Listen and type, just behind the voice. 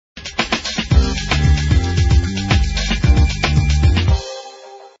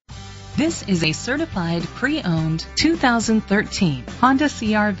This is a certified pre-owned 2013 Honda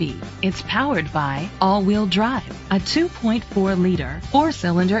CR-V. It's powered by all-wheel drive, a 2.4-liter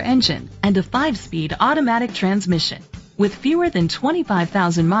four-cylinder engine, and a 5-speed automatic transmission. With fewer than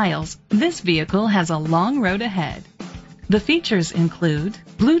 25,000 miles, this vehicle has a long road ahead. The features include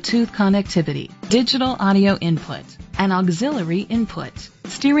Bluetooth connectivity, digital audio input, an auxiliary input,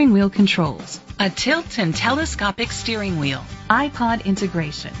 steering wheel controls, a tilt and telescopic steering wheel, iPod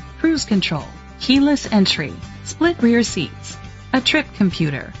integration, cruise control, keyless entry, split rear seats, a trip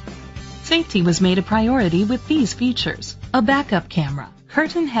computer. Safety was made a priority with these features: a backup camera,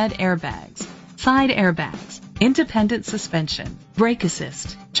 curtain head airbags, side airbags, independent suspension, brake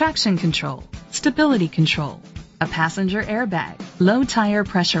assist, traction control, stability control, a passenger airbag, low tire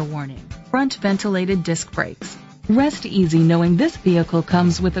pressure warning, front ventilated disc brakes. Rest easy knowing this vehicle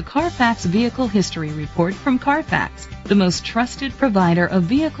comes with a Carfax Vehicle History Report from Carfax, the most trusted provider of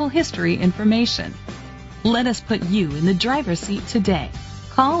vehicle history information. Let us put you in the driver's seat today.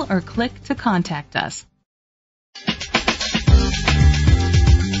 Call or click to contact us.